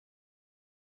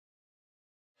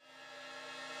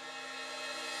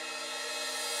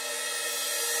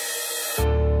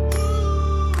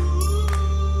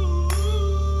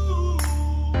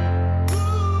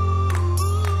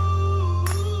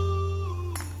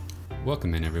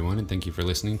Welcome in, everyone, and thank you for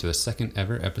listening to the second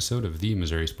ever episode of the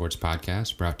Missouri Sports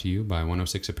Podcast, brought to you by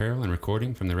 106 Apparel and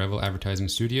recording from the Revel Advertising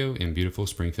Studio in beautiful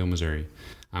Springfield, Missouri.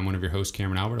 I'm one of your hosts,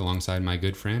 Cameron Albert, alongside my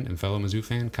good friend and fellow Mizzou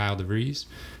fan, Kyle DeVries.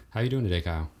 How are you doing today,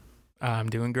 Kyle? I'm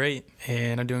doing great,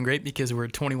 and I'm doing great because we're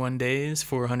 21 days,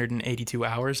 482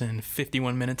 hours, and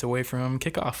 51 minutes away from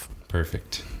kickoff.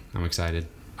 Perfect. I'm excited.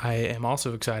 I am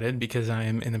also excited because I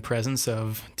am in the presence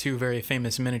of two very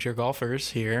famous miniature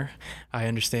golfers here. I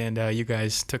understand you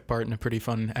guys took part in a pretty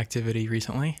fun activity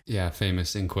recently. Yeah,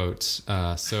 famous in quotes.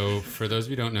 So for those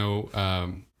of you who don't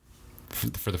know,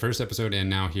 for the first episode and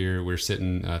now here, we're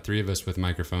sitting three of us with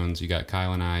microphones. You got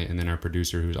Kyle and I, and then our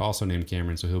producer, who's also named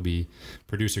Cameron, so he'll be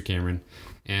producer Cameron.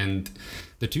 And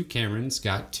the two Camerons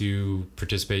got to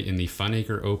participate in the Fun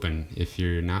Acre Open. If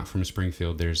you're not from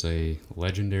Springfield, there's a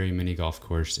legendary mini golf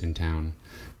course in town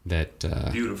that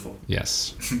beautiful.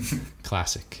 Yes,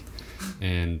 classic.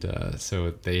 And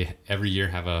so they every year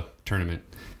have a tournament.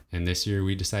 And this year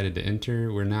we decided to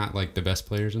enter. We're not like the best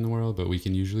players in the world, but we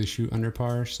can usually shoot under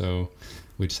par. So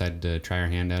we decided to try our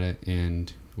hand at it,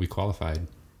 and we qualified.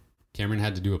 Cameron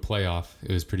had to do a playoff.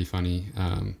 It was pretty funny.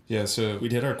 So we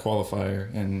did our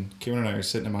qualifier, and Cameron and I are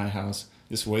sitting in my house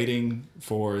just waiting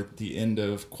for the end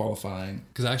of qualifying.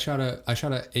 Because I shot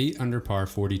a 8 under par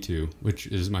 42, which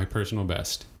is my personal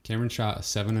best. Cameron shot a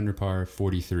 7 under par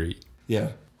 43. Yeah,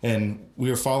 and we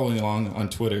were following along on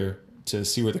Twitter to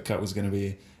see where the cut was going to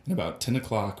be. And about 10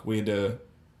 o'clock, we had to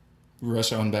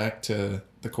rush on back to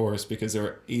the course because there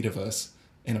were 8 of us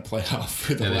in a playoff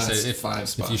for the last 5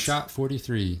 spots. If you shot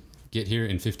 43, get here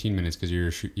in 15 minutes because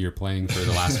you're playing for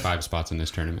the last 5 spots in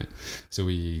this tournament. So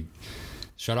we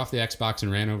shut off the Xbox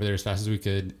and ran over there as fast as we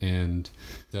could. And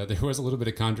there was a little bit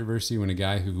of controversy when a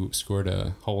guy who scored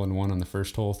a hole-in-one on the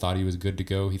first hole thought he was good to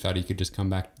go. He thought he could just come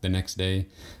back the next day.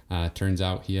 Turns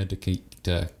out he had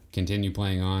to continue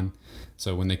playing on.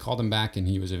 So when they called him back and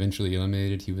he was eventually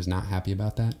eliminated, he was not happy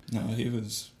about that. No, he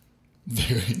was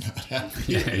very not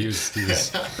happy. Yeah, he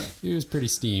was pretty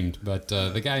steamed, but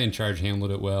the guy in charge handled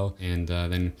it well. And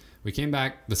then we came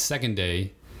back the second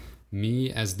day,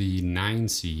 me as the 9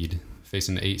 seed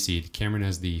facing the 8 seed, Cameron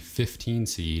as the 15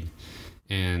 seed,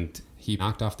 and he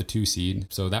knocked off the 2 seed.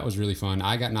 So that was really fun.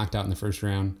 I got knocked out in the first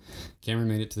round. Cameron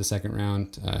made it to the second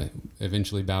round,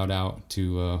 eventually bowed out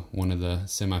to one of the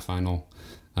semifinal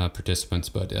participants,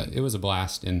 but it was a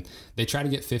blast. And they try to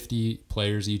get 50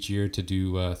 players each year to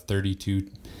do a 32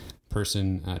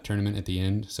 person tournament at the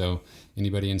end. So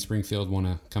anybody in Springfield want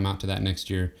to come out to that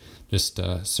next year, just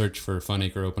search for Fun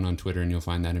Acre Open on Twitter and you'll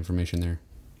find that information there.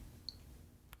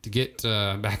 To get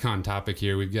back on topic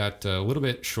here, we've got a little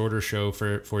bit shorter show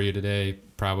for you today.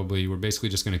 Probably we're basically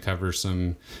just going to cover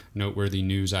some noteworthy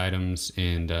news items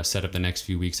and set up the next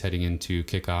few weeks heading into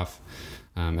kickoff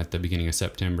at the beginning of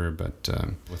September. But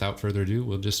without further ado,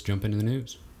 we'll just jump into the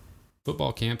news.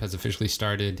 Football camp has officially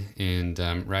started, and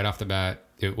right off the bat,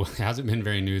 it hasn't been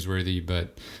very newsworthy,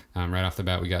 but right off the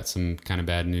bat, we got some kind of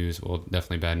bad news. Well,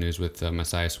 definitely bad news with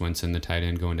Messiah Swenson, the tight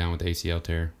end, going down with ACL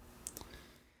tear.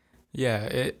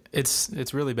 Yeah,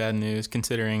 it's really bad news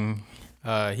considering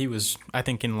he was, I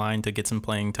think, in line to get some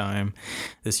playing time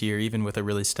this year, even with a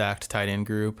really stacked tight end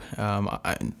group.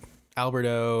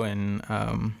 Alberto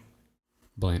and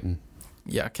Blanton.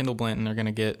 Yeah, Kendall Blanton are going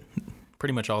to get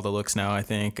pretty much all the looks now, I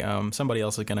think. Somebody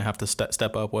else is going to have to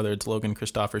step up, whether it's Logan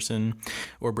Christopherson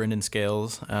or Brendan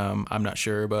Scales. I'm not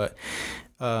sure, but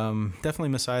definitely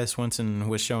Messiah Swenson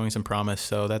was showing some promise,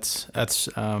 so that's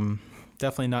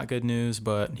definitely not good news,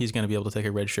 but he's going to be able to take a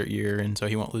redshirt year, and so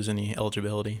he won't lose any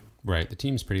eligibility. Right. The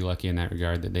team's pretty lucky in that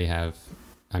regard that they have,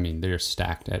 they're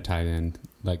stacked at tight end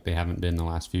like they haven't been the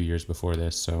last few years before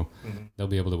this, so they'll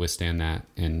be able to withstand that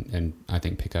and I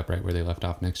think pick up right where they left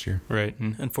off next year. Right.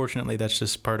 And unfortunately, that's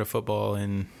just part of football,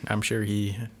 and I'm sure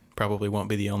he probably won't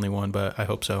be the only one, but I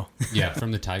hope so. Yeah,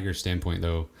 from the Tigers standpoint,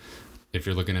 though, if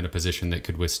you're looking at a position that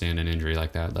could withstand an injury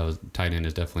like that, tight end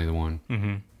is definitely the one.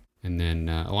 Mm-hmm. And then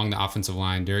along the offensive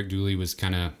line, Derek Dooley was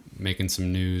kind of making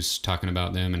some news, talking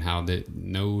about them and how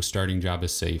no starting job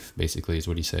is safe, basically, is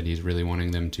what he said. He's really wanting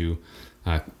them to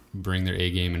bring their A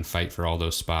game and fight for all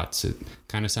those spots. It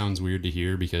kind of sounds weird to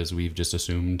hear because we've just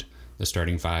assumed the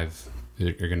starting 5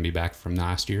 are going to be back from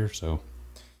last year. So,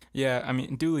 yeah,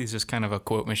 Dooley's just kind of a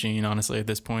quote machine, honestly, at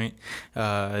this point.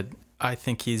 I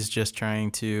think he's just trying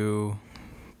to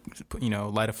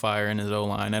light a fire in his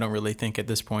O-line. I don't really think at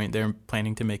this point they're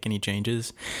planning to make any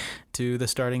changes to the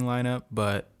starting lineup,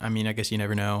 but I guess you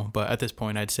never know. But at this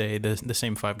point, I'd say the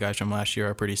same 5 guys from last year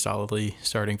are pretty solidly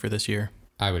starting for this year.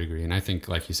 I would agree. And I think,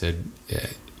 like you said,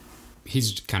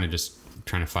 he's kind of just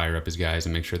trying to fire up his guys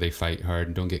and make sure they fight hard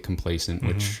and don't get complacent,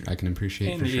 which I can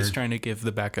appreciate. And for he's sure. trying to give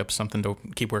the backups something to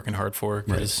keep working hard for,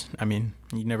 because I mean,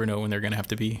 you never know when they're going to have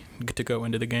to go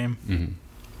into the game.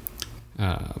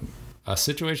 A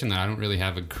situation that I don't really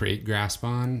have a great grasp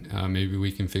on, maybe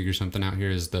we can figure something out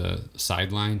here, is the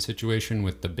sideline situation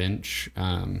with the bench.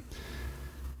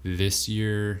 This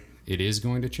year, it is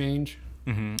going to change.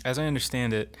 As I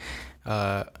understand it,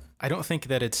 I don't think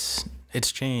that it's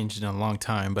changed in a long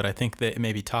time, but I think that it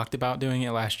maybe talked about doing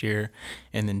it last year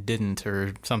and then didn't,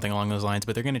 or something along those lines.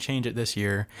 But they're going to change it this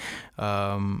year.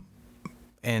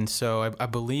 And so I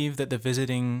believe that the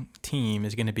visiting team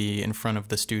is going to be in front of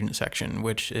the student section,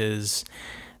 which is,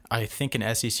 I think,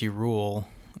 an SEC rule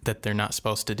that they're not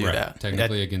supposed to do that.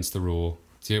 Technically against the rule.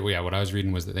 So, yeah, what I was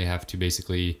reading was that they have to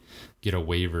basically get a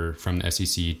waiver from the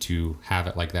SEC to have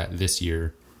it like that this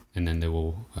year, and then they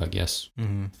will, I guess,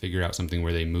 figure out something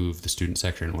where they move the student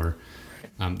section, or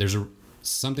there's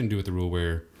something to do with the rule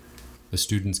where the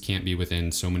students can't be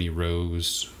within so many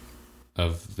rows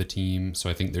of the team. So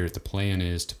I think the plan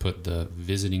is to put the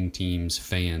visiting team's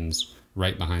fans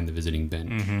right behind the visiting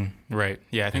bench. Right.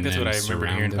 Yeah, I think that's what I remember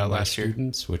hearing about last year.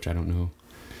 Students, which I don't know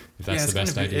if that's the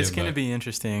best idea. It's going to be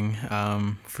interesting,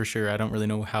 for sure. I don't really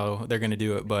know how they're going to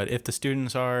do it, but if the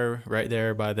students are right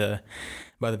there by the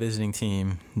visiting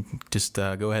team, just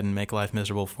go ahead and make life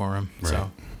miserable for them. Right.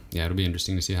 So yeah, it'll be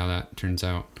interesting to see how that turns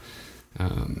out.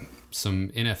 Some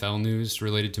NFL news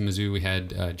related to Mizzou. We had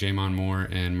Jamon Moore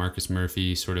and Marcus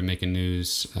Murphy sort of making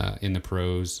news in the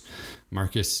pros.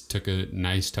 Marcus took a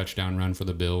nice touchdown run for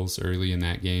the Bills early in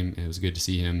that game. It was good to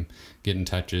see him getting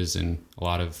touches, and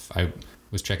I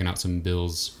was checking out some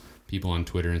Bills people on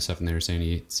Twitter and stuff, and they were saying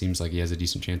it seems like he has a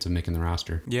decent chance of making the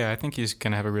roster. Yeah, I think he's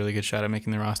going to have a really good shot at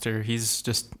making the roster. He's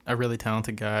just a really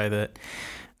talented guy that,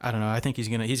 I don't know, I think he's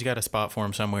got a spot for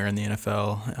him somewhere in the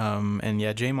NFL. And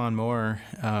yeah, Jamon Moore,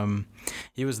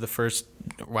 he was the first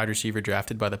wide receiver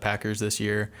drafted by the Packers this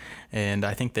year, and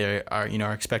I think they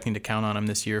are expecting to count on him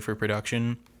this year for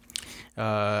production.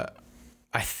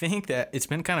 I think that it's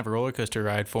been kind of a roller coaster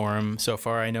ride for him so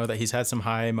far. I know that he's had some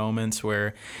high moments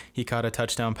where he caught a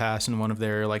touchdown pass in one of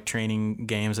their training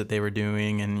games that they were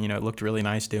doing, and it looked really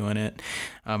nice doing it.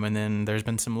 And then there's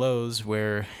been some lows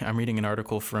where I'm reading an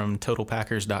article from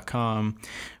TotalPackers.com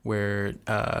where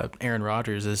Aaron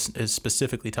Rodgers is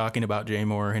specifically talking about Jay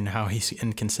Moore and how he's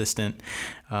inconsistent.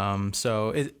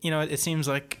 So it seems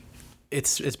like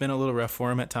it's been a little rough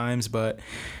for him at times, but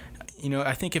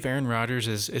I think if Aaron Rodgers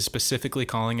is specifically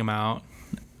calling him out,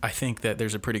 I think that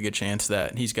there's a pretty good chance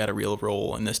that he's got a real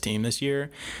role in this team this year.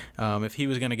 If he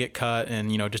was going to get cut and,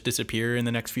 just disappear in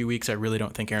the next few weeks, I really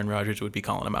don't think Aaron Rodgers would be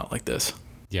calling him out like this.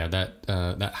 Yeah,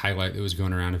 that highlight that was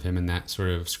going around of him in that sort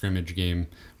of scrimmage game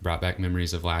brought back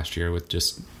memories of last year with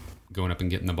just going up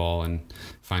and getting the ball and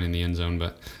finding the end zone.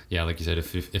 But yeah, like you said,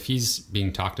 if he's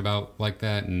being talked about like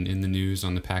that and in the news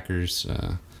on the Packers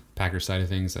side of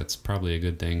things, that's probably a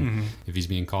good thing. If he's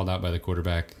being called out by the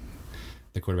quarterback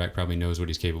probably knows what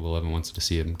he's capable of and wants to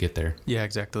see him get there. Yeah,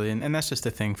 exactly. And that's just the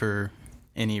thing for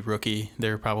any rookie.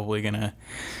 They're probably going to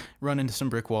run into some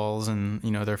brick walls and,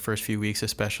 their first few weeks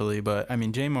especially. But, I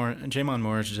mean, Jamon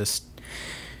Moore is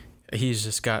he's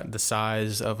just got the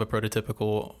size of a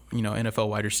prototypical, NFL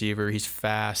wide receiver. He's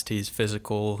fast, he's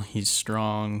physical, he's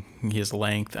strong, he has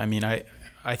length. I mean,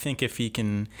 I think if he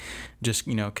can just,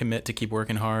 commit to keep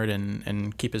working hard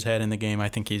and keep his head in the game, I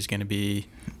think he's going to be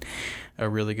a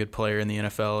really good player in the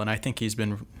NFL. And I think he's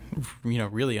been,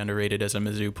 really underrated as a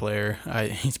Mizzou player.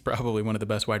 He's probably one of the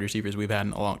best wide receivers we've had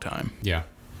in a long time. Yeah.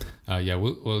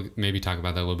 We'll maybe talk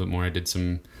about that a little bit more. I did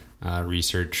some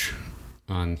research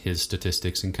on his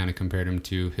statistics and kind of compared him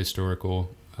to historical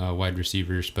wide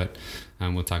receivers, but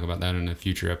we'll talk about that in a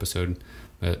future episode.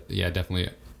 But yeah, definitely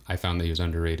I found that he was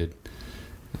underrated.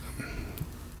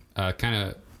 Kind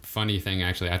of funny thing,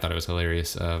 actually, I thought it was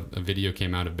hilarious. A video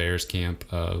came out of Bears camp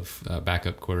of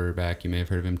backup quarterback, you may have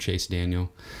heard of him, Chase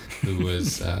Daniel, who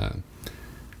was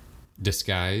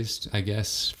disguised, I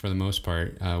guess, for the most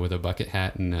part, with a bucket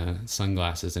hat and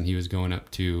sunglasses, and he was going up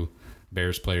to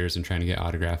Bears players and trying to get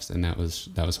autographs, and that was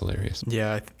hilarious.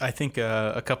 Yeah, I think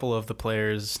a couple of the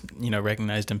players,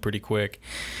 recognized him pretty quick,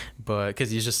 but because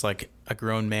he's just like a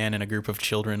grown man and a group of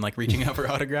children reaching out for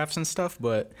autographs and stuff.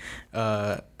 But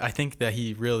I think that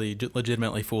he really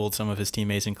legitimately fooled some of his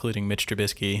teammates, including Mitch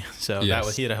Trubisky. So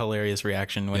yes. He had a hilarious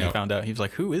reaction when he found out. He was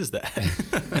like, "Who is that?"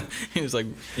 He was like,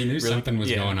 he knew really, something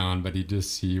was going on, but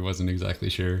he wasn't exactly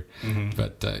sure.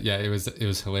 But it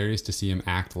was hilarious to see him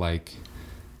act like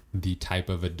the type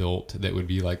of adult that would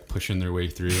be like pushing their way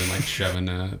through and like shoving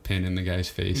a pin in the guy's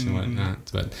face and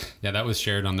whatnot. But yeah, that was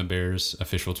shared on the Bears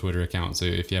official Twitter account. So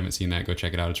if you haven't seen that, go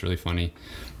check it out. It's really funny.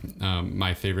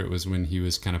 My favorite was when he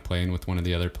was kind of playing with one of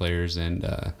the other players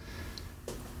and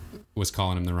was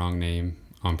calling him the wrong name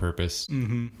on purpose,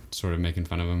 sort of making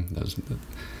fun of him.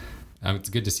 It's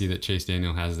good to see that Chase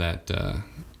Daniel has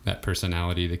that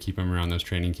personality to keep him around those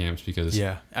training camps, because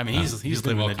I mean he's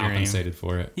been living well the dream. compensated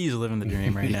for it. He's living the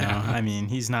dream right now. I mean,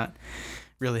 he's not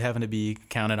really having to be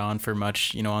counted on for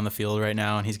much, on the field right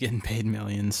now, and he's getting paid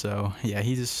millions. So yeah,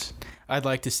 I'd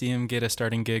like to see him get a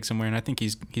starting gig somewhere, and I think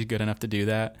he's good enough to do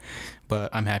that. But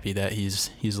I'm happy that he's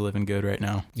living good right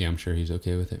now. Yeah, I'm sure he's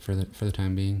okay with it for the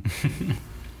time being.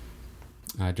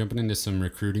 Jumping into some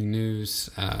recruiting news,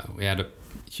 we had a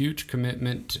huge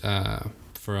commitment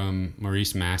from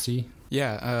Maurice Massey.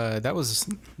 Yeah, that was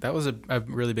a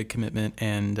really big commitment,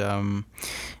 and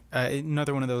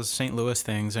another one of those St. Louis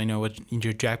things. I know what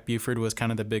Jack Buford was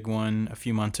kind of the big one a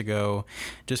few months ago,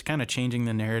 just kind of changing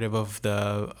the narrative of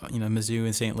the Mizzou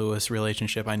and St. Louis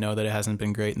relationship. I know that it hasn't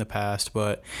been great in the past,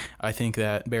 but I think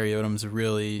that Barry Odom's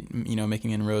really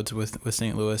making inroads with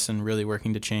St. Louis and really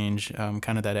working to change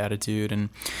kind of that attitude. And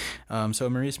so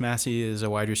Maurice Massey is a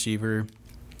wide receiver.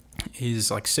 He's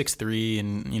like 6'3"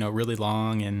 and really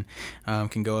long, and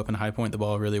can go up and high point the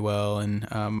ball really well, and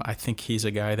I think he's a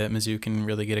guy that Mizzou can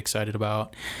really get excited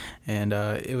about. And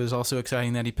it was also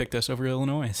exciting that he picked us over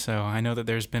Illinois, so I know that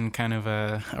there's been kind of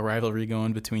a rivalry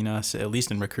going between us, at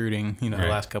least in recruiting, the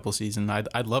last couple seasons.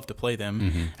 I'd love to play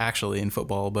them actually in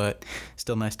football, but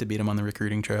still nice to beat them on the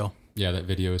recruiting trail. Yeah, that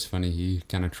video is funny. He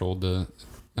kind of trolled the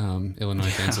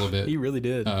Illinois fans a little bit. He really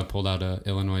did. Pulled out a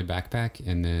Illinois backpack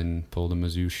and then pulled a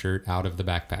Mizzou shirt out of the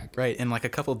backpack. Right, and like a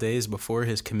couple days before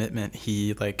his commitment,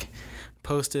 he like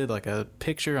posted like a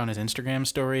picture on his Instagram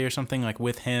story or something, like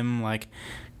with him like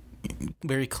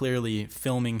very clearly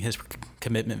filming his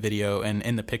commitment video, and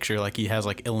in the picture like he has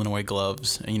like Illinois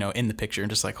gloves, in the picture,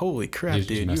 and just like, holy crap,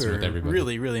 dude, you are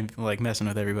really like messing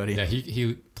with everybody. Yeah,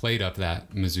 he played up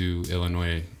that Mizzou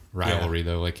Illinois rivalry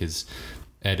though, like his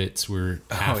edits were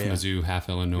half Mizzou, half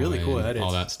Illinois, really cool edits.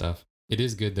 All that stuff. It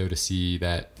is good though to see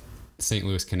that St.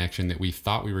 Louis connection that we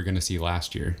thought we were going to see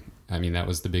last year. I mean, that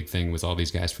was the big thing, was all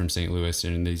these guys from St. Louis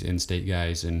and these in-state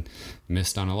guys, and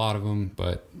missed on a lot of them,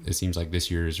 but it seems like this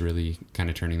year is really kind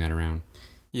of turning that around.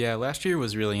 Yeah, last year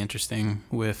was really interesting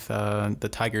with the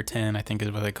Tiger 10, I think is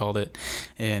what they called it.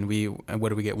 And what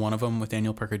did we get? One of them with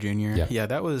Daniel Parker Jr. Yeah,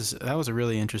 that was a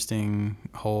really interesting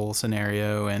whole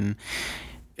scenario, and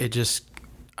it just,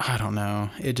 I don't know.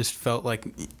 It just felt like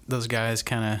those guys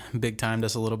kind of big timed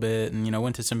us a little bit, and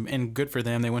went to some, and good for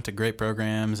them. They went to great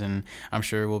programs, and I'm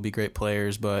sure will be great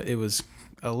players. But it was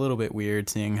a little bit weird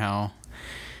seeing how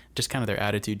just kind of their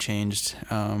attitude changed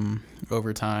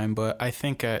over time. But I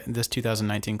think this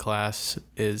 2019 class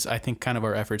I think kind of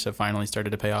our efforts have finally started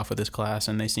to pay off with this class,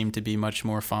 and they seem to be much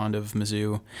more fond of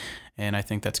Mizzou. And I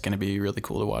think that's going to be really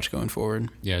cool to watch going forward.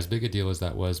 Yeah, as big a deal as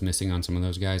that was, missing on some of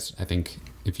those guys, I think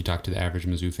if you talk to the average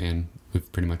Mizzou fan,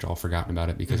 we've pretty much all forgotten about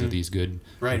it because of these good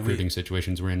recruiting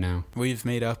situations we're in now. We've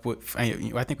made up I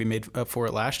think we made up for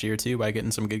it last year too by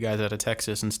getting some good guys out of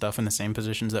Texas and stuff in the same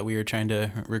positions that we were trying to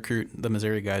recruit the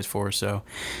Missouri guys for. So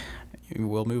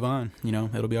we'll move on.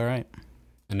 It'll be all right.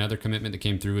 Another commitment that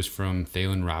came through is from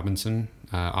Thalen Robinson,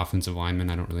 offensive lineman.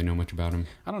 I don't really know much about him.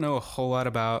 I don't know a whole lot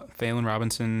about Thalen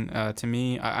Robinson. To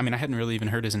me, I mean, I hadn't really even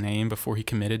heard his name before he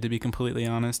committed, to be completely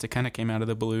honest. It kind of came out of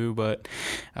the blue, but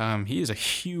he is a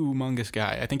humongous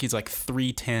guy. I think he's like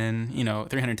 310,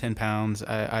 310 pounds.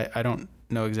 I don't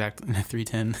know exactly.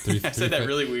 310. I said that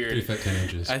really weird. 3 foot 10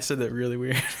 inches. I said that really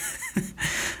weird.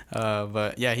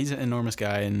 But yeah, he's an enormous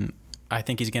guy, and I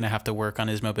think he's going to have to work on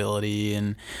his mobility,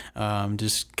 and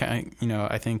just kind of,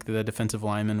 I think the defensive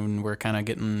linemen were kind of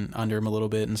getting under him a little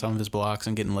bit in some of his blocks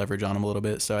and getting leverage on him a little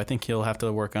bit. So I think he'll have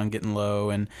to work on getting low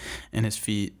and his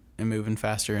feet and moving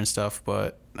faster and stuff.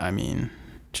 But I mean,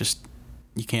 just,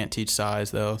 you can't teach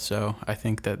size though. So I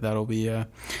think that'll be a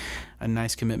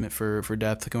nice commitment for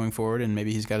depth going forward, and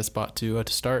maybe he's got a spot to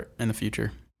start in the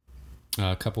future.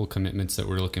 A couple of commitments that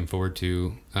we're looking forward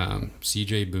to.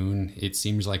 CJ Boone, it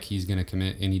seems like he's going to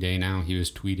commit any day now. He was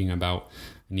tweeting about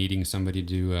needing somebody to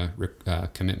do a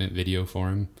commitment video for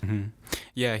him. Mm-hmm.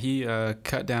 Yeah, he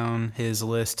cut down his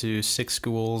list to 6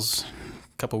 schools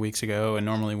a couple weeks ago, and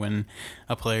normally when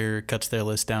a player cuts their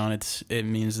list down, it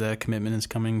means that commitment is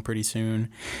coming pretty soon.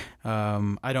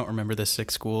 I don't remember the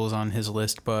 6 schools on his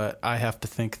list, but I have to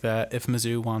think that if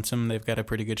Mizzou wants him, they've got a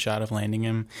pretty good shot of landing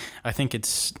him. I think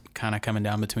it's kind of coming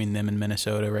down between them and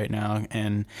Minnesota right now,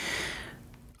 and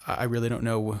I really don't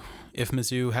know if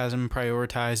Mizzou has him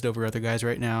prioritized over other guys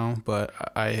right now, but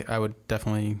I would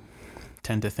definitely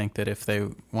tend to think that if they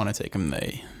want to take him,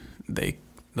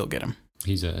 they'll get him.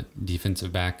 He's a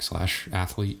defensive back /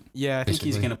 athlete. Yeah, I think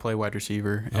he's going to play wide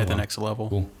receiver at the next level.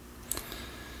 Cool.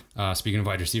 Speaking of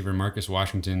wide receiver, Marcus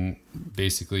Washington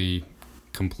basically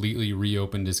completely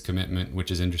reopened his commitment,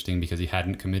 which is interesting because he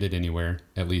hadn't committed anywhere,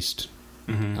 at least.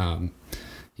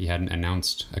 He hadn't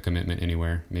announced a commitment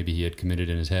anywhere. Maybe he had committed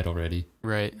in his head already.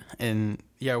 Right. And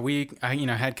yeah,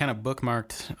 I had kind of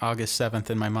bookmarked August 7th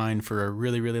in my mind for a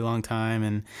really, really long time.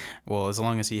 And well, as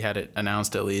long as he had it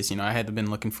announced, at least, I had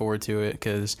been looking forward to it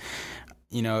because,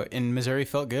 in Missouri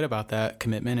felt good about that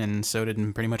commitment, and so did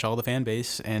pretty much all the fan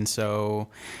base. And so,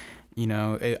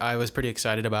 I was pretty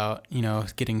excited about,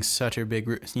 getting such a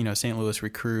big, St. Louis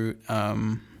recruit,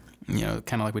 kind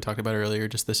of like we talked about earlier,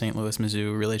 just the St. Louis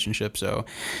Mizzou relationship. So,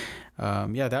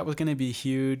 that was going to be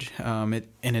huge.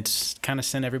 It's kind of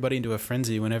sent everybody into a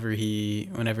frenzy whenever he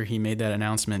made that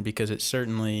announcement, because it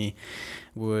certainly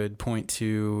would point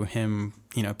to him,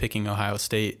 picking Ohio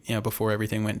State, before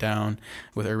everything went down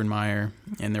with Urban Meyer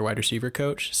and their wide receiver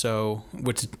coach. So,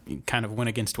 which kind of went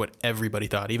against what everybody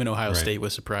thought. Even Ohio State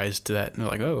was surprised to that. And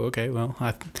they're like, oh, okay, well.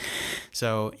 I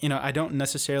don't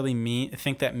necessarily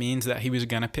think that means that he was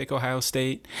going to pick Ohio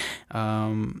State.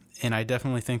 And I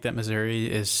definitely think that Missouri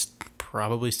is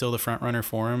probably still the front runner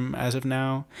for him as of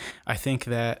now. I tend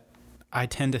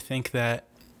to think that,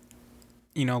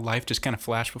 life just kind of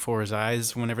flashed before his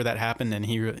eyes whenever that happened, and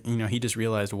he just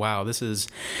realized, wow, this is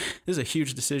a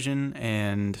huge decision,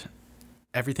 and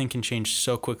everything can change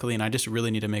so quickly, and I just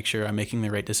really need to make sure I'm making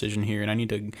the right decision here, and I need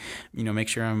to, make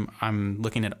sure I'm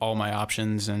looking at all my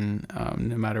options, and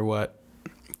no matter what,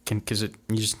 because you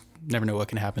just never know what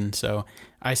can happen. So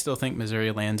I still think Missouri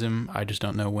lands him. I just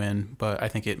don't know when, but I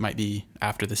think it might be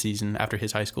after the season, after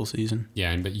his high school season.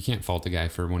 Yeah, but you can't fault the guy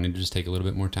for wanting to just take a little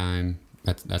bit more time.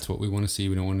 That's what we want to see.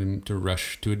 We don't want him to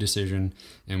rush to a decision.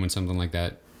 And when something like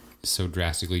that so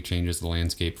drastically changes the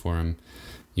landscape for him,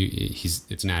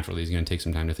 it's natural that he's going to take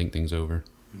some time to think things over.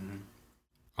 Mm-hmm.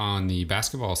 On the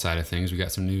basketball side of things, we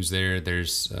got some news there.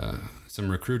 There's some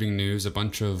recruiting news. A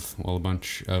bunch of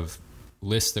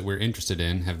lists that we're interested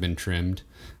in have been trimmed.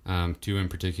 Two in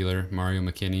particular, Mario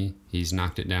McKinney. He's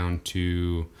knocked it down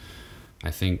to,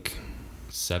 I think,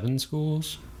 7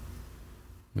 schools.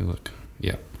 Let me look.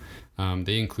 Yeah.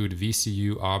 They include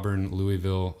VCU, Auburn,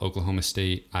 Louisville, Oklahoma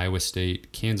State, Iowa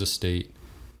State, Kansas State,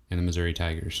 and the Missouri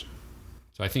Tigers.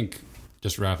 So I think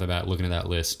just right off the bat, looking at that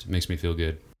list makes me feel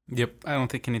good. Yep. I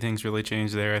don't think anything's really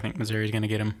changed there. I think Missouri's going to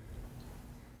get him.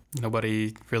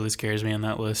 Nobody really scares me on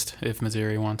that list if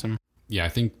Missouri wants him. Yeah, I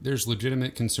think there's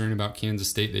legitimate concern about Kansas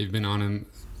State. They've been on him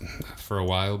for a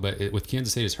while, but with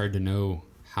Kansas State, it's hard to know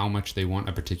how much they want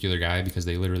a particular guy because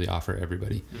they literally offer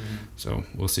everybody. Mm-hmm. So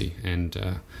we'll see.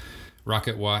 And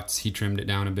Rocket Watts, he trimmed it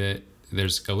down a bit.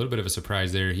 There's a little bit of a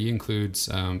surprise there. He includes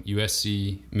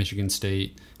USC, Michigan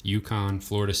State, UConn,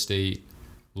 Florida State,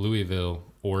 Louisville,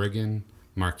 Oregon,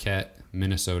 Marquette,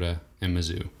 Minnesota, and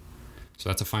Mizzou. So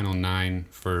that's a final 9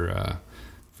 for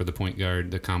the point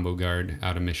guard, the combo guard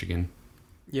out of Michigan.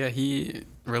 Yeah, he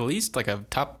released like a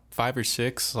top 5 or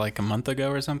 6 like a month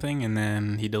ago or something, and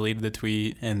then he deleted the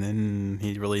tweet, and then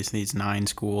he released these 9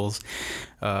 schools.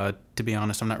 To be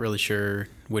honest, I'm not really sure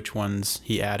which ones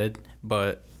he added,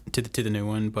 but to the new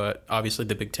one. But obviously,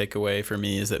 the big takeaway for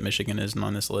me is that Michigan isn't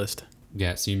on this list.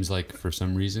 Yeah, it seems like for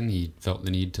some reason he felt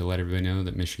the need to let everybody know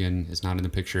that Michigan is not in the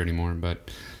picture anymore.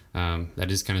 But that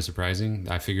is kind of surprising.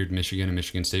 I figured Michigan and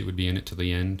Michigan State would be in it till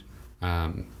the end,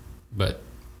 but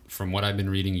from what I've been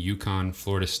reading, UConn,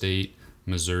 Florida State,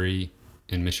 Missouri,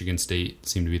 and Michigan State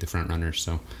seem to be the front runners.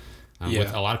 So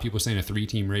with a lot of people saying a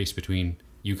 3-team race between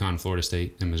UConn, Florida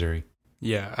State, and Missouri.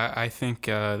 Yeah, I think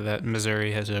that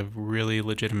Missouri has a really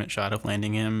legitimate shot of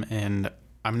landing him, and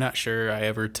I'm not sure I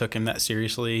ever took him that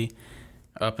seriously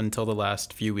up until the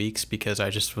last few weeks because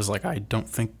I just was like, I don't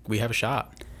think we have a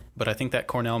shot. But I think that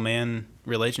Cornell-Mann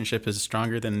relationship is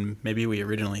stronger than maybe we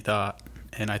originally thought,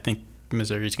 and I think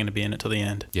Missouri's going to be in it till the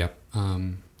end. Yep.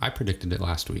 I predicted it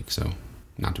last week, so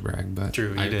not to brag, but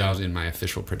true, that was in my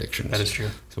official predictions. That is true.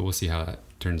 So we'll see how that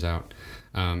turns out.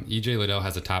 EJ Liddell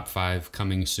has a top 5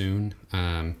 coming soon.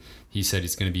 He said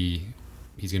he's going to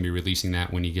be releasing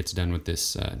that when he gets done with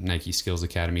this Nike Skills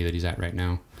Academy that he's at right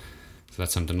now. So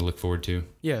that's something to look forward to.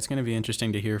 Yeah, it's going to be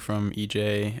interesting to hear from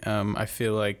EJ. I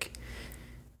feel like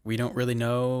we don't really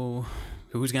know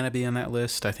who's going to be on that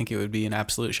list. I think it would be an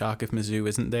absolute shock if Mizzou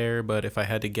isn't there, but if I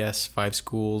had to guess 5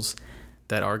 schools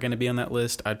that are going to be on that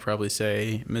list, I'd probably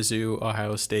say Mizzou,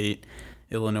 Ohio State,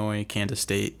 Illinois, Kansas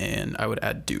State, and I would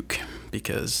add Duke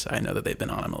because I know that they've been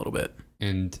on him a little bit.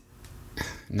 And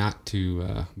not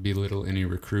to belittle any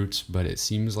recruits, but it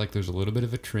seems like there's a little bit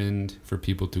of a trend for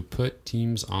people to put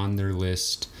teams on their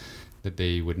list that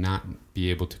they would not be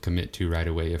able to commit to right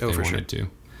away if they wanted to.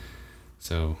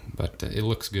 So, but it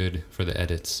looks good for the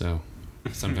edits. So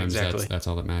sometimes Exactly. that's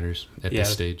all that matters at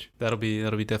this stage. That'll be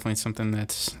definitely something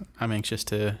that's I'm anxious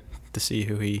to see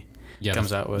who he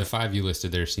comes out with. The 5 you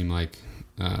listed there seem like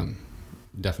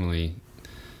definitely,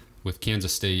 with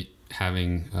Kansas State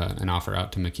having an offer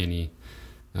out to McKinney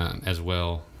as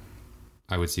well,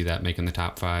 I would see that making the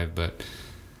top 5. But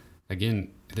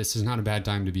again, this is not a bad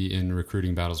time to be in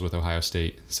recruiting battles with Ohio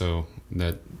State. So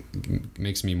that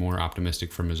makes me more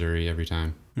optimistic for Missouri every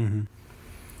time.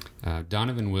 Mm-hmm.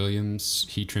 Donovan Williams,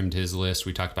 he trimmed his list.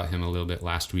 We talked about him a little bit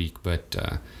last week,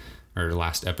 or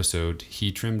last episode.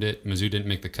 He trimmed it. Mizzou didn't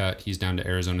make the cut. He's down to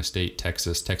Arizona State,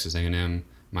 Texas, Texas A&M,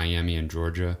 Miami, and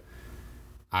Georgia.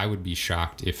 I would be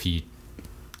shocked if he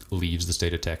leaves the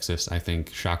state of Texas. I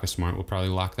think Shaka Smart will probably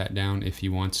lock that down if he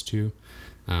wants to.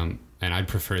 And I'd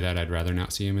prefer that. I'd rather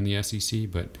not see him in the SEC,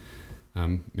 but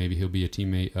maybe he'll be a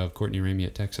teammate of Courtney Ramey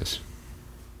at Texas.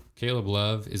 Caleb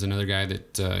Love is another guy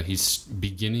that he's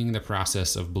beginning the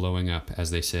process of blowing up,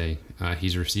 as they say.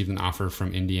 He's received an offer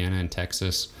from Indiana and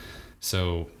Texas.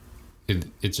 So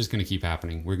it's just going to keep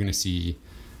happening. We're going to see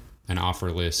an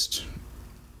offer list.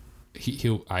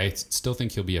 I still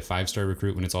think he'll be a 5-star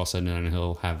recruit when it's all said and done, and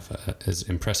he'll have as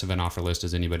impressive an offer list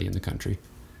as anybody in the country.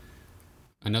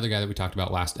 Another guy that we talked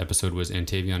about last episode was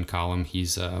Antavion Collum.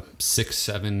 He's a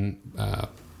 6'7",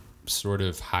 sort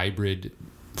of hybrid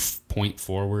point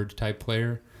forward type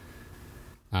player.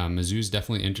 Mizzou's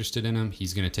definitely interested in him.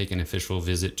 He's going to take an official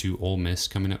visit to Ole Miss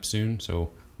coming up soon,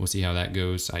 so we'll see how that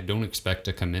goes. I don't expect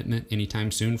a commitment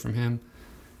anytime soon from him.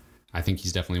 I think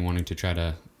he's definitely wanting to try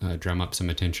to drum up some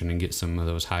attention and get some of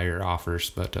those higher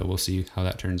offers, but we'll see how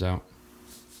that turns out.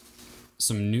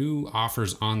 Some new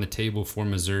offers on the table for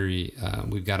Missouri.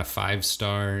 We've got a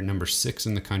 5-star, number 6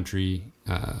 in the country,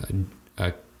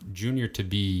 a junior to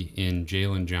be in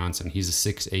Jalen Johnson. He's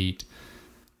a 6'8",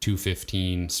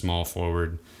 215 small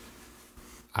forward.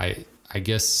 I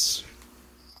guess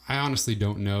I honestly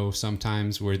don't know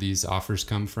sometimes where these offers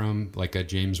come from, like a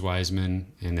James Wiseman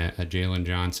and a Jalen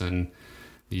Johnson.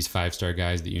 These 5-star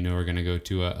guys that are going to go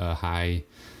to a high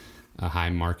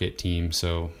market team.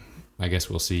 So I guess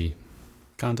we'll see.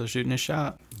 Gonzo shooting his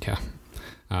shot. Yeah.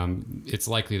 It's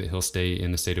likely that he'll stay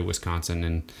in the state of Wisconsin,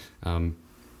 and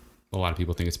a lot of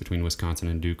people think it's between Wisconsin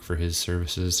and Duke for his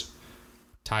services.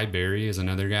 Ty Berry is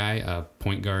another guy, a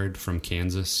point guard from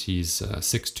Kansas. He's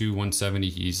 6'2", 170.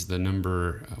 He's the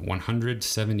number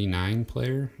 179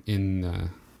 player in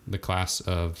the class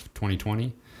of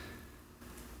 2020.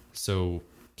 So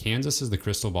Kansas is the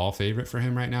crystal ball favorite for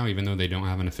him right now, even though they don't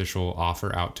have an official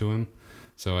offer out to him.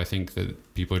 So I think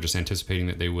that people are just anticipating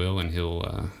that they will, and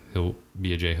he'll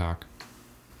be a Jayhawk.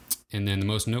 And then the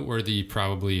most noteworthy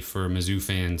probably for Mizzou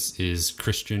fans is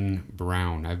Christian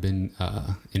Brown. I've been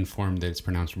informed that it's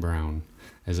pronounced Brown,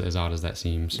 as odd as that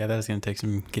seems. Yeah, that's going to take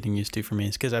some getting used to for me.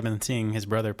 It's because I've been seeing his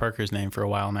brother Parker's name for a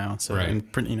while now. So, right.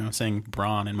 And, saying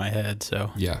Braun in my head. So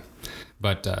yeah,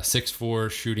 but 6'4",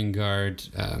 shooting guard.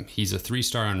 He's a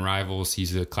 3-star on Rivals.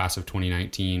 He's a class of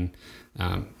 2019.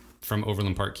 From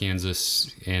Overland Park,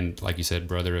 Kansas, and like you said,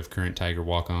 brother of current Tiger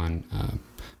walk-on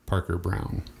Parker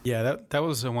Brown. Yeah, that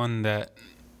was the one that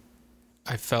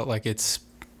I felt like it's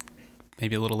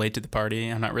maybe a little late to the party.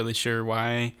 I'm not really sure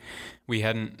why we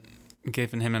hadn't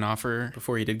given him an offer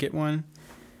before he did get one.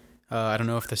 I don't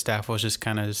know if the staff was just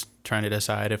kind of trying to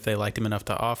decide if they liked him enough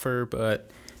to offer,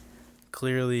 but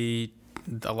clearly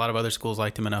a lot of other schools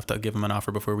liked him enough to give him an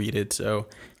offer before we did. So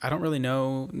I don't really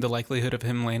know the likelihood of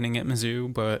him landing at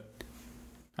Mizzou, but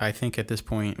I think at this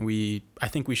point I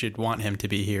think we should want him to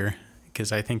be here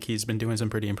because I think he's been doing some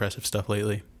pretty impressive stuff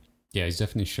lately. Yeah, he's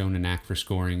definitely shown a knack for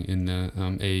scoring in the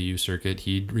AAU circuit.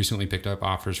 He recently picked up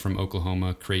offers from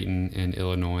Oklahoma, Creighton, and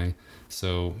Illinois.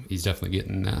 So he's definitely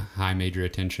getting high major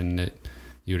attention that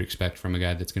you would expect from a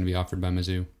guy that's going to be offered by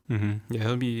Mizzou. Mm-hmm. Yeah,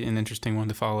 he'll be an interesting one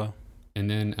to follow. And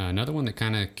then another one that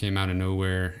kind of came out of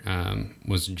nowhere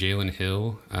was Jalen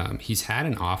Hill. He's had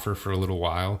an offer for a little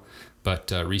while,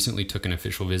 but recently took an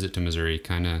official visit to Missouri,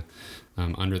 kind of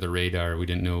under the radar. We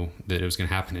didn't know that it was going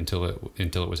to happen until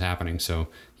it was happening. So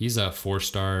he's a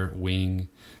 4-star wing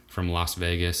from Las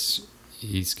Vegas.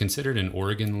 He's considered an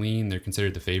Oregon lean. They're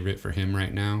considered the favorite for him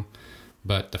right now.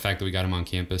 But the fact that we got him on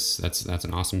campus, that's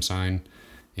an awesome sign.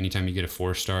 Anytime you get a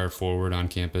 4-star forward on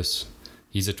campus.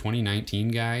 He's a 2019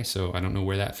 guy, so I don't know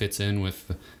where that fits in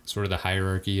with sort of the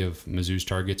hierarchy of Mizzou's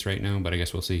targets right now, but I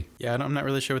guess we'll see. Yeah, I'm not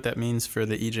really sure what that means for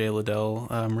the EJ Liddell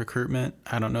recruitment.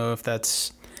 I don't know if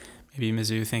that's maybe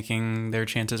Mizzou thinking their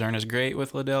chances aren't as great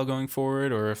with Liddell going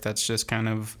forward, or if that's just kind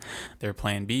of their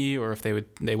plan B, or if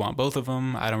they want both of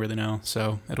them. I don't really know.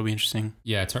 So it'll be interesting.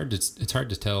 Yeah, it's hard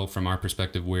to tell from our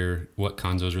perspective what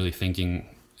Konzo's really thinking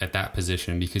at that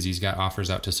position, because he's got offers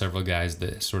out to several guys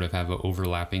that sort of have an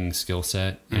overlapping skill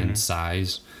set and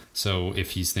size. So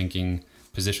if he's thinking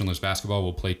positionless basketball,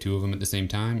 we'll play two of them at the same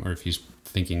time, or if he's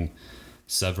thinking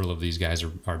several of these guys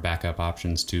are backup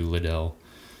options to Liddell,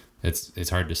 it's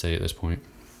hard to say at this point.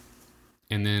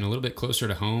 And then a little bit closer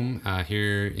to home,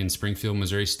 here in Springfield,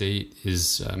 Missouri State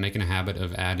is making a habit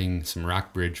of adding some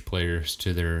Rockbridge players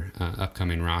to their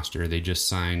upcoming roster. They just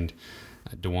signed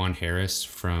DeJuan Harris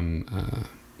from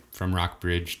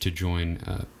Rockbridge to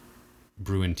join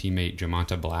Bruin teammate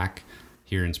Jamonta Black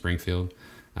here in Springfield.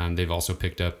 They've also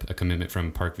picked up a commitment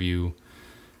from Parkview,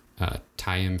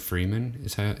 Tyam Freeman.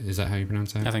 Is that how you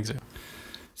pronounce that? I think so.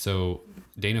 So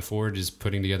Dana Ford is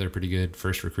putting together a pretty good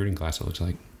first recruiting class, it looks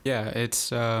like. Yeah, it's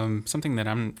something that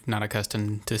I'm not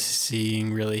accustomed to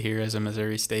seeing really here as a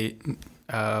Missouri State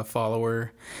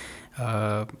follower.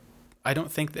 I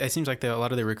don't think it seems like a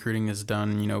lot of the recruiting is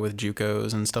done, with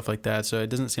JUCOs and stuff like that. So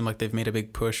it doesn't seem like they've made a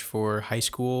big push for high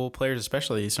school players,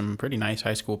 especially some pretty nice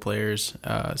high school players.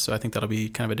 So I think that'll be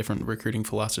kind of a different recruiting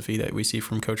philosophy that we see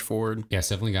from Coach Ford. Yeah, it's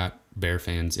definitely got Bear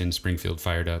fans in Springfield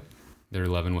fired up. They're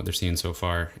loving what they're seeing so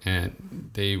far,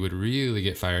 and they would really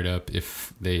get fired up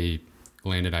if they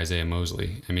landed Isaiah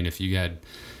Mosley. I mean, if you had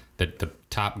the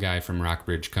top guy from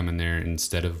Rockbridge coming there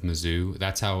instead of Mizzou,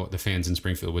 that's how the fans in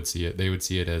Springfield would see it. They would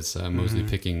see it as Mosley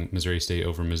picking Missouri State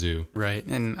over Mizzou. Right.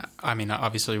 And I mean,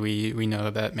 obviously we know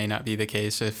that may not be the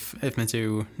case if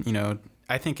Mizzou,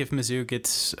 I think if Mizzou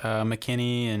gets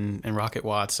McKinney and Rocket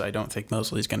Watts, I don't think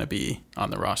Mosley's going to be on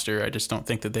the roster. I just don't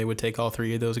think that they would take all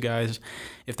three of those guys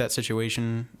if that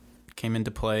situation came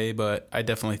into play, but I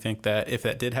definitely think that if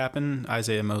that did happen,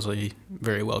 Isaiah Mosley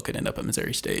very well could end up at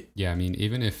Missouri State. Yeah, I mean,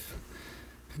 even if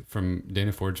from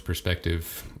Dana Ford's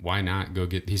perspective, why not go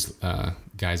get these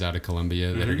guys out of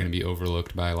Columbia that are going to be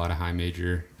overlooked by a lot of high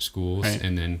major schools, right,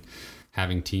 and then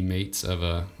having teammates of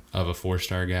a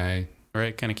 4-star guy,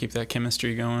 right? Kind of keep that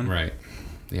chemistry going, right?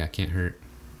 Yeah, can't hurt.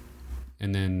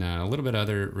 And then a little bit of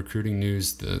other recruiting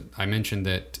news. I mentioned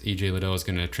that EJ Liddell is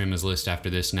going to trim his list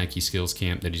after this Nike Skills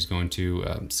Camp that he's going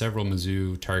to. Several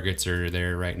Mizzou targets are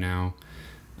there right now.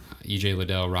 EJ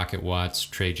Liddell, Rocket Watts,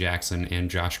 Trey Jackson,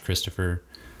 and Josh Christopher.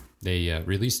 They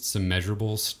released some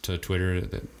measurables to Twitter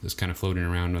that was kind of floating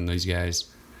around on these guys.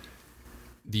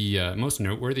 The most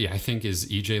noteworthy, I think, is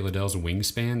EJ Liddell's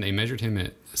wingspan. They measured him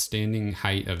at a standing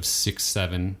height of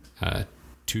 6'7",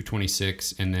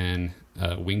 226, and then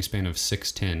a wingspan of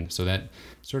 6'10". So that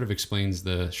sort of explains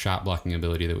the shot blocking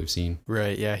ability that we've seen.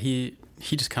 Right, yeah. He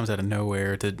just comes out of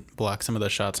nowhere to block some of the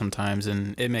shots sometimes,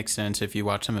 and it makes sense if you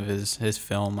watch some of his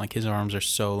film. Like, his arms are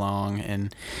so long,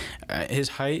 and his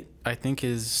height, I think,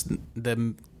 is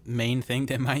the main thing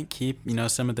that might keep,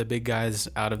 some of the big guys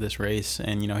out of this race.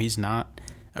 And, he's not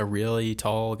a really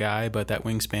tall guy, but that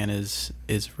wingspan is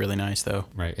really nice, though.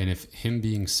 Right, and if him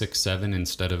being 6'7"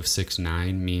 instead of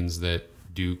 6'9" means that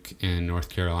Duke and North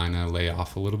Carolina lay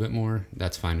off a little bit more,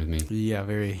 that's fine with me. Yeah,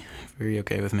 very, very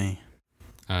okay with me.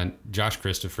 Josh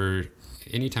Christopher,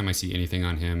 anytime I see anything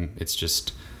on him, it's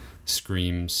just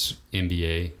screams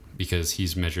NBA, because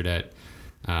he's measured at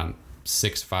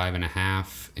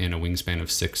 6'5.5" and a wingspan of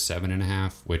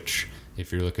 6'7.5", which,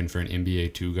 if you're looking for an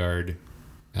NBA 2-guard,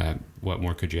 what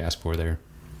more could you ask for there?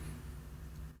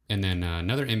 And then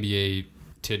another NBA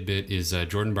tidbit is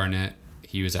Jordan Barnett.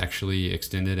 He was actually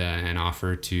extended an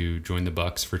offer to join the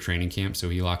Bucks for training camp, so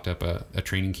he locked up a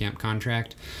training camp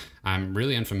contract. I'm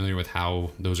really unfamiliar with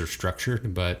how those are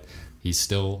structured, but he's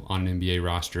still on an NBA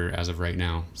roster as of right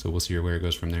now, so we'll see where it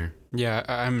goes from there. Yeah,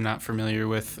 I'm not familiar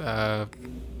with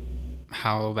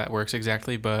how that works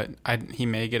exactly, but he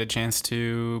may get a chance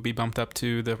to be bumped up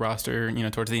to the roster,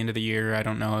 towards the end of the year. I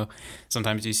don't know.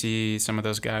 Sometimes you see some of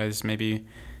those guys maybe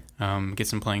get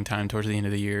some playing time towards the end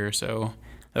of the year, so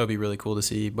that would be really cool to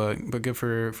see. But good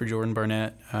for Jordan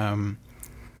Barnett.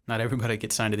 Not everybody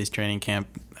gets signed to these training camp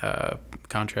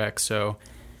contracts, so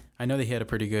I know that he had a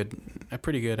pretty good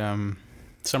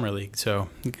summer league, so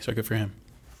good for him.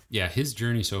 Yeah, his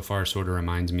journey so far sort of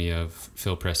reminds me of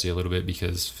Phil Pressey a little bit,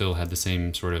 because Phil had the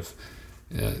same sort of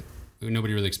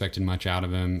nobody really expected much out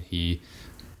of him. He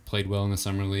played well in the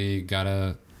summer league, got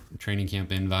a training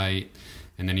camp invite,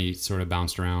 and then he sort of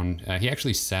bounced around. He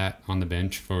actually sat on the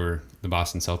bench for the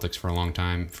Boston Celtics for a long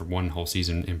time, for one whole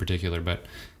season in particular. But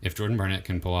if Jordan Barnett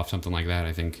can pull off something like that,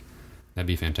 I think that'd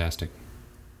be fantastic.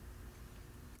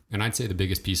 And I'd say the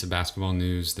biggest piece of basketball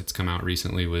news that's come out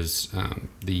recently was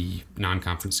the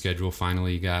non-conference schedule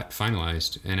finally got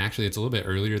finalized. And actually, it's a little bit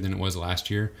earlier than it was last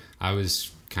year. I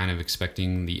was kind of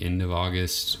expecting the end of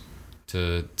August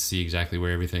to see exactly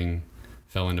where everything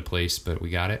fell into place, but we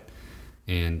got it.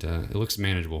 And it looks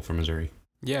manageable for Missouri.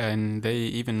 Yeah, and they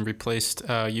even replaced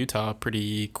Utah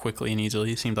pretty quickly and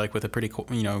easily. It seemed like with a pretty,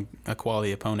 a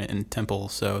quality opponent in Temple.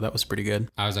 So that was pretty good.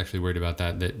 I was actually worried about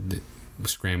that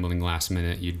scrambling last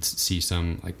minute, you'd see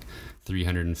some like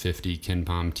 350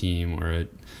 KenPom team or a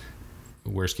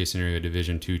worst case scenario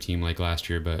Division II team like last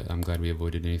year, but I'm glad we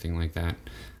avoided anything like that.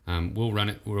 We'll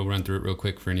run through it real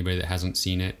quick for anybody that hasn't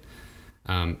seen it.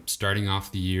 Starting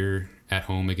off the year at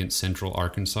home against Central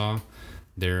Arkansas,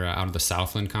 they're out of the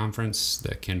Southland Conference,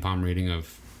 the KenPom rating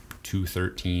of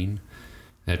 213.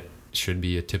 That should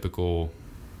be a typical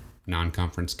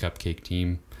non-conference cupcake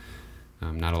team.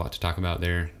 Not a lot to talk about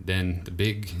there. Then the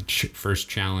big first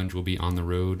challenge will be on the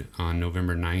road on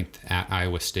November 9th at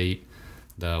Iowa State,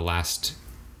 the last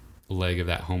leg of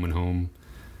that home and home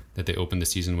that they opened the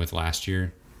season with last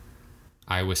year.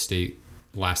 Iowa State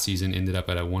last season ended up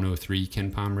at a 103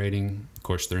 KenPom rating. Of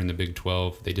course, they're in the Big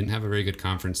 12. They didn't have a very good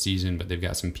conference season, but they've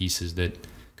got some pieces that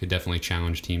could definitely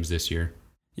challenge teams this year.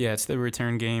 Yeah, it's the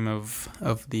return game of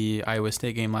the Iowa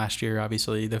State game last year,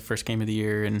 obviously the first game of the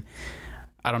year, and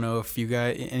I don't know if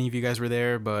any of you guys were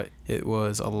there, but it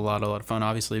was a lot of fun.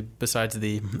 Obviously, besides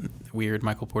the weird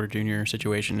Michael Porter Jr.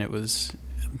 situation, it was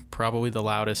probably the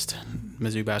loudest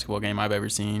Mizzou basketball game I've ever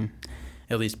seen,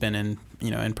 at least been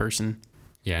in person.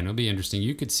 Yeah, and it'll be interesting.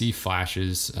 You could see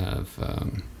flashes of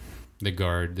the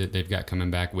guard that they've got coming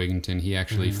back, Wigginton. He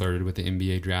actually flirted with the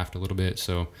NBA draft a little bit,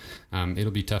 so it'll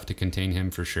be tough to contain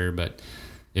him for sure, but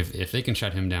if they can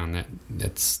shut him down,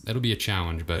 that'll be a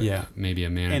challenge, but maybe a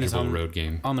manageable road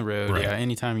game. On the road, right. Yeah.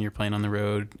 Anytime you're playing on the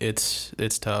road, it's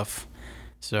tough.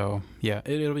 So yeah,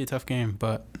 it'll be a tough game,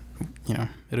 but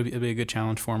it'll be a good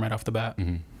challenge for them right off the bat.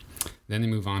 Mm-hmm. Then they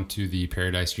move on to the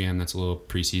Paradise Jam. That's a little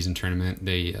preseason tournament.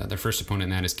 Their first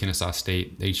opponent in that is Kennesaw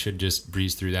State. They should just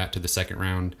breeze through that to the second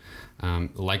round.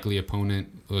 Likely opponent,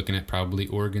 looking at probably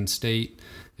Oregon State.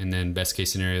 And then best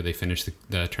case scenario, they finish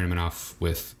the tournament off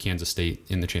with Kansas State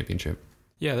in the championship.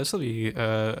 Yeah, this will be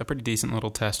a pretty decent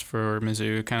little test for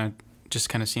Mizzou, kind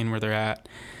of seeing where they're at.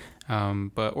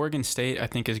 But Oregon State, I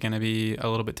think, is going to be a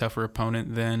little bit tougher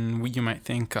opponent than you might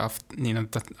think off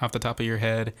the top of your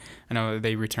head. I know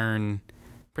they return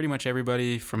pretty much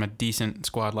everybody from a decent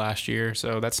squad last year,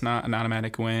 so that's not an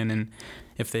automatic win. And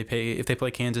if they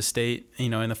play Kansas State,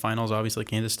 in the finals, obviously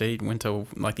Kansas State went to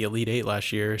like the Elite Eight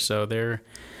last year, so they're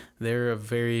a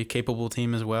very capable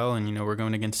team as well. And we're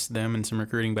going against them in some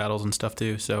recruiting battles and stuff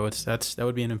too. So that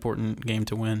would be an important game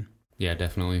to win. Yeah,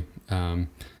 definitely.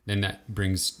 Then that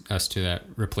brings us to that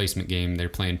replacement game. They're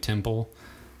playing Temple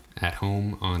at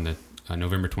home on the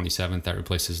November 27th. That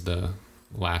replaces the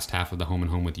last half of the home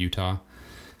and home with Utah.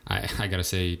 I got to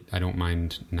say, I don't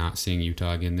mind not seeing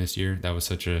Utah again this year. That was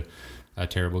such a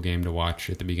terrible game to watch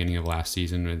at the beginning of last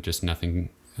season. And just nothing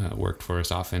worked for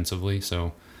us offensively.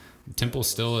 So Temple's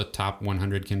still a top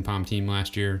 100 KenPom team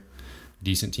last year.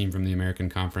 Decent team from the American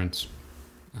Conference.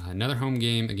 Another home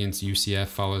game against UCF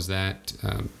follows that.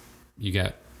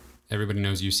 Everybody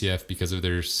knows UCF because of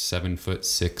their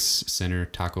 7'6" center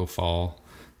Taco Fall.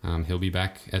 He'll be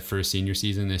back for a senior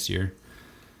season this year.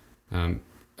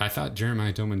 I thought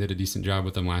Jeremiah Tillman did a decent job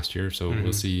with them last year, so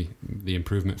we'll see the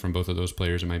improvement from both of those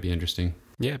players. It might be interesting.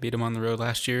 Yeah, beat them on the road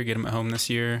last year, get them at home this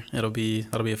year. That'll be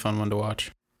a fun one to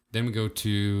watch. Then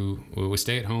we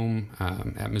stay at home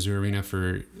at Mizzou Arena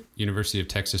for University of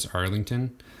Texas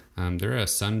Arlington. They're a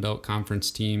Sun Belt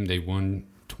Conference team. They won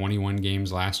 21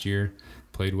 games last year,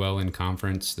 played well in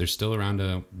conference. They're still around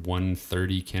a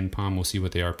 130 KenPom. We'll see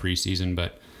what they are preseason,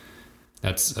 but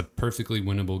that's a perfectly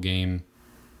winnable game.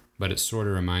 But it sort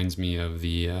of reminds me of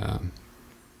the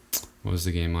what was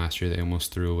the game last year they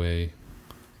almost threw away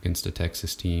against a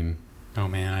Texas team? Oh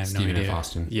man, I have Stephen no idea. F.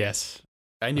 Austin. Yes,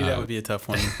 I knew that would be a tough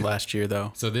one last year,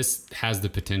 though. So this has the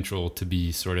potential to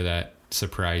be sort of that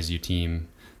surprise you team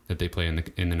that they play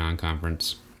in the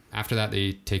non-conference. After that,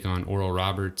 they take on Oral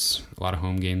Roberts. A lot of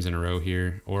home games in a row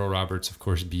here. Oral Roberts, of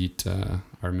course, beat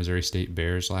our Missouri State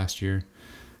Bears last year.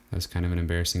 That was kind of an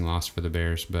embarrassing loss for the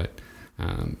Bears, but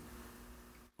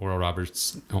Oral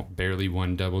Roberts barely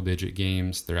won double-digit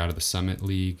games. They're out of the Summit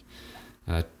League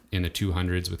in the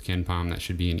 200s with KenPom. That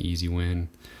should be an easy win.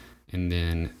 And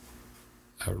then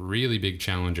a really big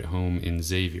challenge at home in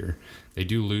Xavier. They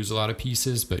do lose a lot of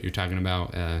pieces, but you're talking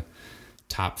about a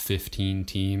top 15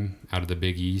 team out of the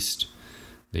Big East.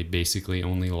 They basically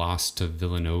only lost to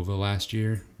Villanova last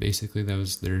year. Basically, that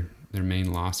was their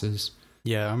main losses.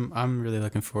 Yeah, I'm really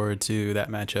looking forward to that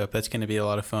matchup. That's going to be a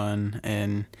lot of fun,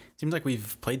 and it seems like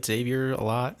we've played Xavier a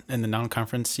lot in the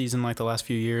non-conference season, like the last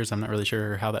few years. I'm not really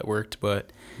sure how that worked,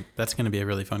 but that's going to be a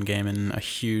really fun game and a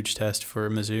huge test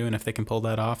for Mizzou. And if they can pull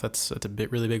that off, that's a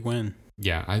really big win.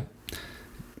 Yeah,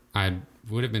 I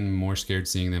would have been more scared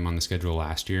seeing them on the schedule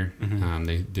last year.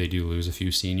 Mm-hmm. They do lose a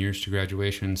few seniors to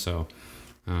graduation, so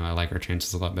I like our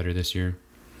chances a lot better this year.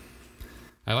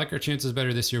 I like our chances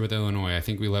better this year with Illinois. I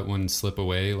think we let one slip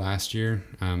away last year.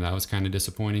 That was kind of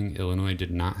disappointing. Illinois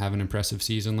did not have an impressive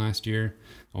season last year.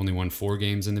 Only won 4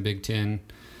 games in the Big Ten.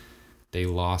 They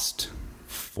lost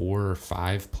 4 or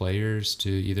 5 players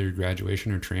to either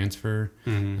graduation or transfer.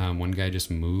 Mm-hmm. One guy just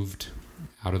moved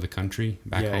out of the country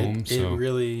back home. It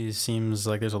really seems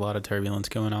like there's a lot of turbulence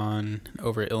going on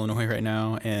over at Illinois right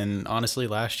now. And honestly,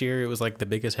 last year it was like the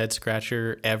biggest head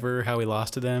scratcher ever how we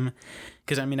lost to them.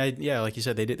 Because I mean, like you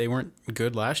said, they weren't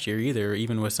good last year either,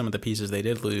 even with some of the pieces they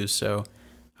did lose. So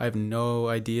I have no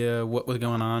idea what was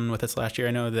going on with us last year.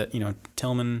 I know that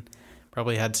Tillman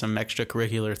probably had some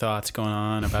extracurricular thoughts going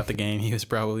on about the game. He was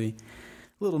probably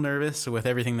a little nervous with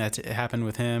everything that's happened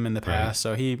with him in the past.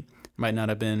 Right. So he might not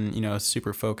have been,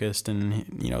 super focused and,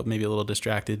 maybe a little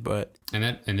distracted, but. And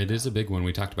it is a big one.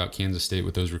 We talked about Kansas State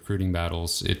with those recruiting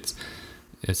battles. It's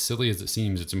as silly as it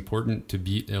seems. It's important to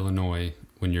beat Illinois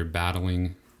when you're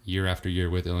battling year after year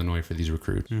with Illinois for these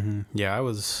recruits. Mm-hmm. Yeah, I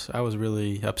was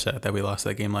really upset that we lost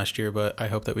that game last year, but I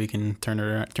hope that we can turn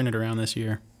it around this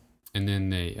year. And then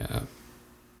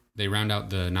they round out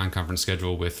the non-conference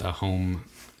schedule with a home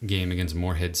game against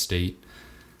Morehead State.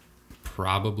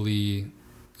 Probably,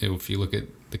 if you look at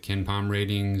the KenPom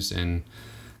ratings and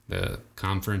the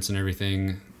conference and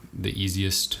everything, the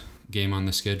easiest game on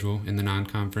the schedule in the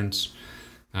non-conference.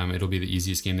 It'll be the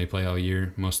easiest game they play all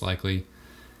year, most likely.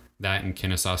 That and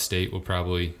Kennesaw State will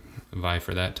probably vie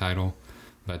for that title.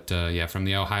 But from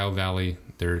the Ohio Valley,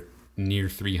 they're near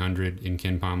 300 in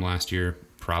KenPom last year.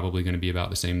 Probably going to be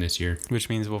about the same this year. Which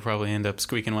means we'll probably end up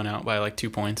squeaking one out by like 2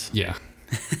 points. Yeah.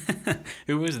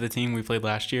 Who was the team we played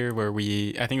last year where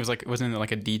I think it was like, wasn't it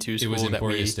like a D2 school? It was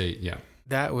Emporia State, yeah.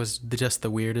 That was just the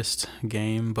weirdest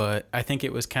game, but I think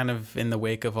it was kind of in the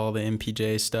wake of all the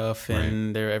MPJ stuff,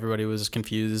 and everybody was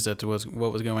confused as to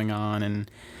what was going on and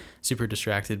super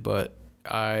distracted, but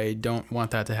I don't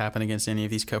want that to happen against any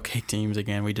of these cupcake teams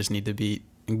again. We just need to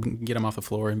get them off the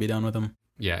floor and be done with them.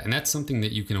 Yeah, and that's something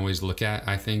that you can always look at,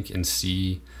 I think, and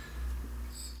see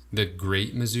the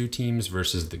great Mizzou teams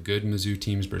versus the good Mizzou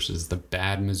teams versus the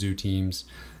bad Mizzou teams,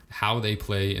 how they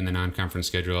play in the non-conference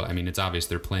schedule. I mean, it's obvious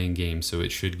they're playing games, so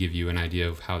it should give you an idea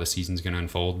of how the season's going to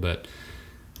unfold, but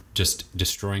just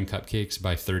destroying cupcakes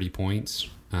by 30 points,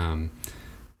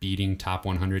 beating top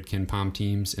 100 KenPom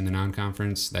teams in the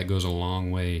non-conference, that goes a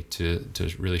long way to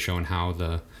really showing how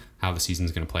the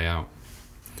season's going to play out.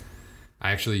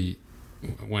 I actually,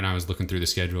 when I was looking through the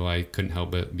schedule, I couldn't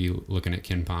help but be looking at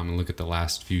KenPom and look at the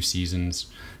last few seasons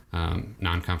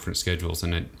non-conference schedules,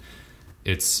 and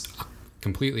it's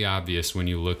completely obvious when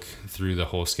you look through the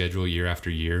whole schedule year after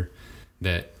year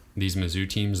that these Mizzou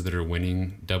teams that are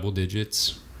winning double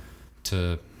digits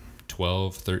to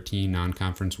 12, 13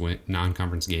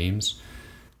 non-conference games,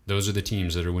 those are the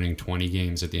teams that are winning 20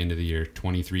 games at the end of the year,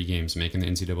 23 games, making the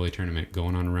NCAA tournament,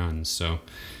 going on runs. So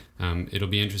it'll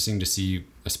be interesting to see,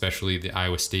 especially the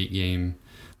Iowa State game,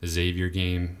 the Xavier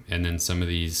game, and then some of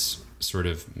these sort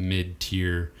of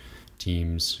mid-tier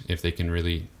teams, if they can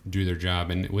really do their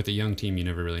job. And with a young team, you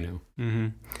never really know. Mm-hmm.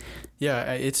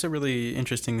 Yeah, it's a really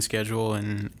interesting schedule,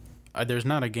 and there's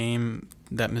not a game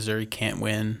that Missouri can't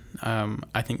win.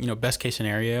 I think, best case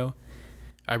scenario,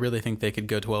 I really think they could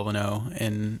go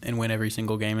 12-0 and win every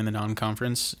single game in the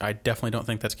non-conference. I definitely don't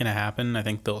think that's going to happen. I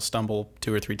think they'll stumble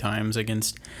 2 or 3 times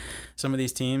against some of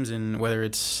these teams, and whether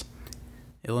it's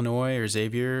Illinois or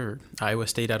Xavier or Iowa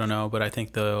State, I don't know, but I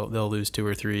think they'll lose 2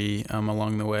 or 3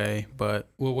 along the way. But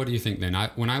well, what do you think then?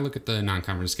 When I look at the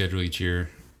non-conference schedule each year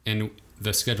and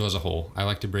the schedule as a whole, I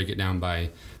like to break it down by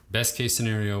best case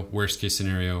scenario, worst case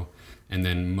scenario, and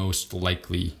then most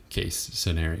likely case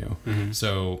scenario. Mm-hmm.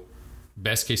 So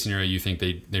best case scenario, you think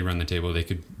they run the table, they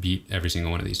could beat every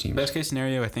single one of these teams? Best case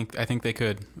scenario, I think they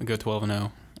could go 12-0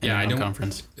 in the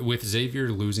non-conference. With Xavier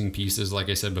losing pieces, like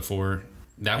I said before,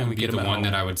 that would be the one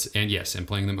that I would, and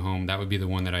playing them at home, that would be the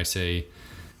one that I say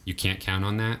you can't count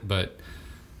on that. But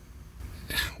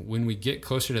when we get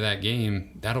closer to that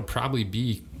game, that'll probably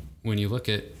be, when you look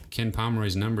at Ken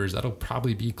Pomeroy's numbers, that'll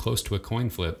probably be close to a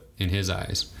coin flip in his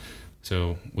eyes.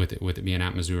 So with it being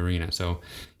at Mizzou Arena. So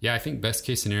yeah, I think best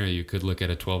case scenario, you could look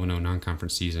at a 12-0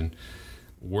 non-conference season.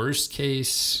 Worst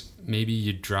case, maybe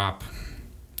you drop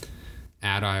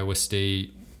at Iowa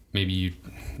State, maybe you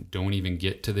don't even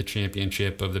get to the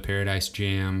championship of the Paradise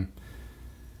Jam,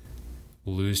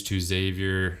 lose to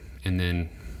Xavier, and then,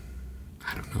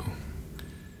 I don't know.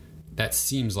 That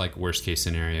seems like worst case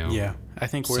scenario. Yeah, I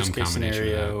think worst case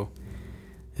scenario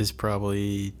is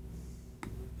probably,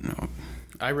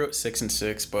 I wrote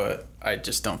 6-6, but I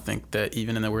just don't think that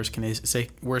even in the worst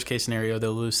case scenario,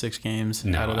 they'll lose 6 games.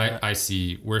 No, out of that. I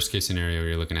see worst case scenario,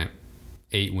 you're looking at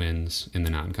 8 wins in the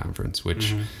non-conference,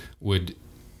 which would,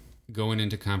 going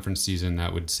into conference season,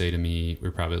 that would say to me,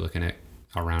 we're probably looking at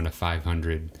around a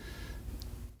 500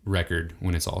 record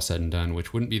when it's all said and done,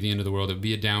 which wouldn't be the end of the world. It would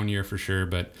be a down year for sure,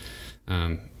 but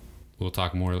we'll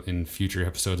talk more in future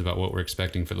episodes about what we're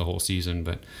expecting for the whole season.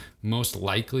 But most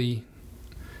likely,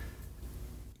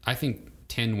 I think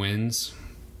 10 wins,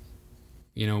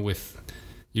 you're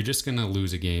just going to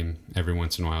lose a game every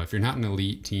once in a while. If you're not an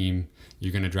elite team,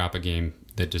 you're going to drop a game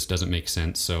that just doesn't make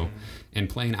sense. So, and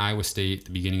playing Iowa State at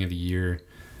the beginning of the year,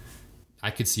 I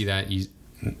could see that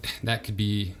could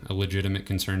be a legitimate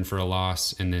concern for a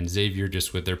loss. And then Xavier,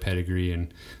 just with their pedigree,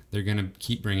 and they're going to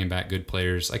keep bringing back good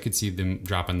players, I could see them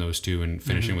dropping those 2 and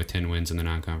finishing with 10 wins in the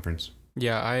non-conference.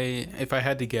 Yeah, if I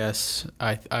had to guess,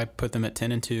 I put them at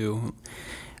 10-2,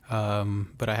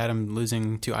 but I had them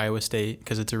losing to Iowa State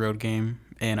because it's a road game,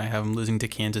 and I have them losing to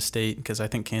Kansas State because I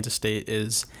think Kansas State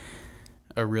is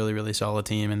a really, really solid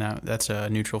team, and that's a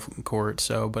neutral court.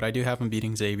 So, but I do have them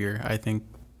beating Xavier. I think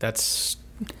that's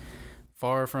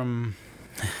far from,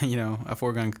 a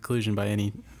foregone conclusion by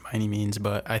any means,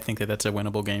 but I think that that's a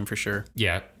winnable game for sure.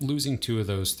 Yeah, losing 2 of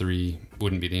those 3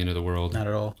 wouldn't be the end of the world. Not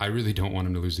at all. I really don't want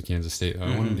them to lose to Kansas State, though.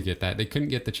 I want them to get that. They couldn't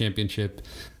get the championship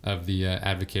of the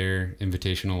Advocare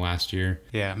Invitational last year.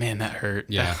 Yeah, man, that hurt.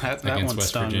 Yeah, that against one West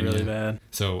stung Virginia. really bad.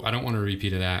 So I don't want to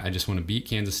repeat of that. I just want to beat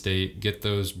Kansas State, get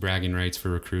those bragging rights for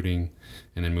recruiting,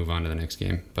 and then move on to the next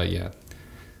game. But yeah,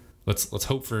 let's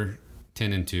hope for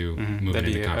 10-2 moving That'd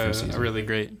into be conference season. A really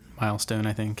great milestone,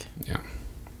 I think. Yeah.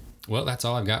 Well, that's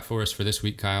all I've got for us for this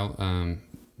week, Kyle.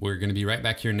 We're going to be right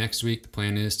back here next week. The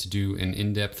plan is to do an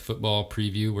in-depth football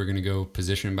preview. We're going to go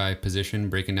position by position,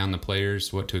 breaking down the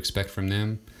players, what to expect from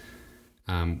them.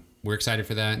 We're excited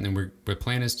for that, and then our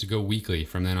plan is to go weekly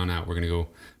from then on out. We're going to go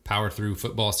power through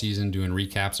football season, doing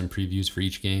recaps and previews for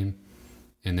each game,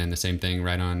 and then the same thing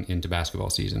right on into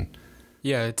basketball season.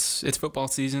 Yeah, it's football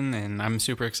season, and I'm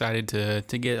super excited to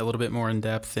get a little bit more in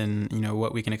depth in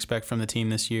what we can expect from the team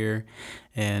this year.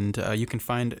 And you can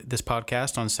find this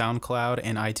podcast on SoundCloud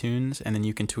and iTunes, and then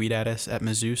you can tweet at us at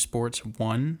Mizzou Sports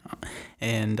 1.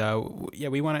 And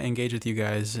we want to engage with you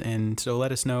guys, and so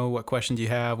let us know what questions you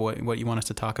have, what you want us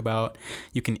to talk about.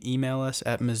 You can email us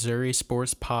at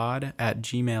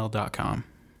MissouriSportsPod@gmail.com.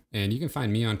 And you can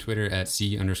find me on Twitter at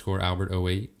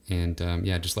C_Albert08. And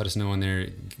just let us know on there.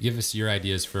 Give us your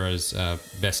ideas for us,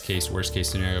 best case, worst case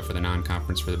scenario for the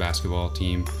non-conference for the basketball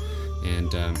team. And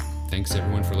thanks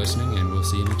everyone for listening, and we'll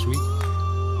see you next week.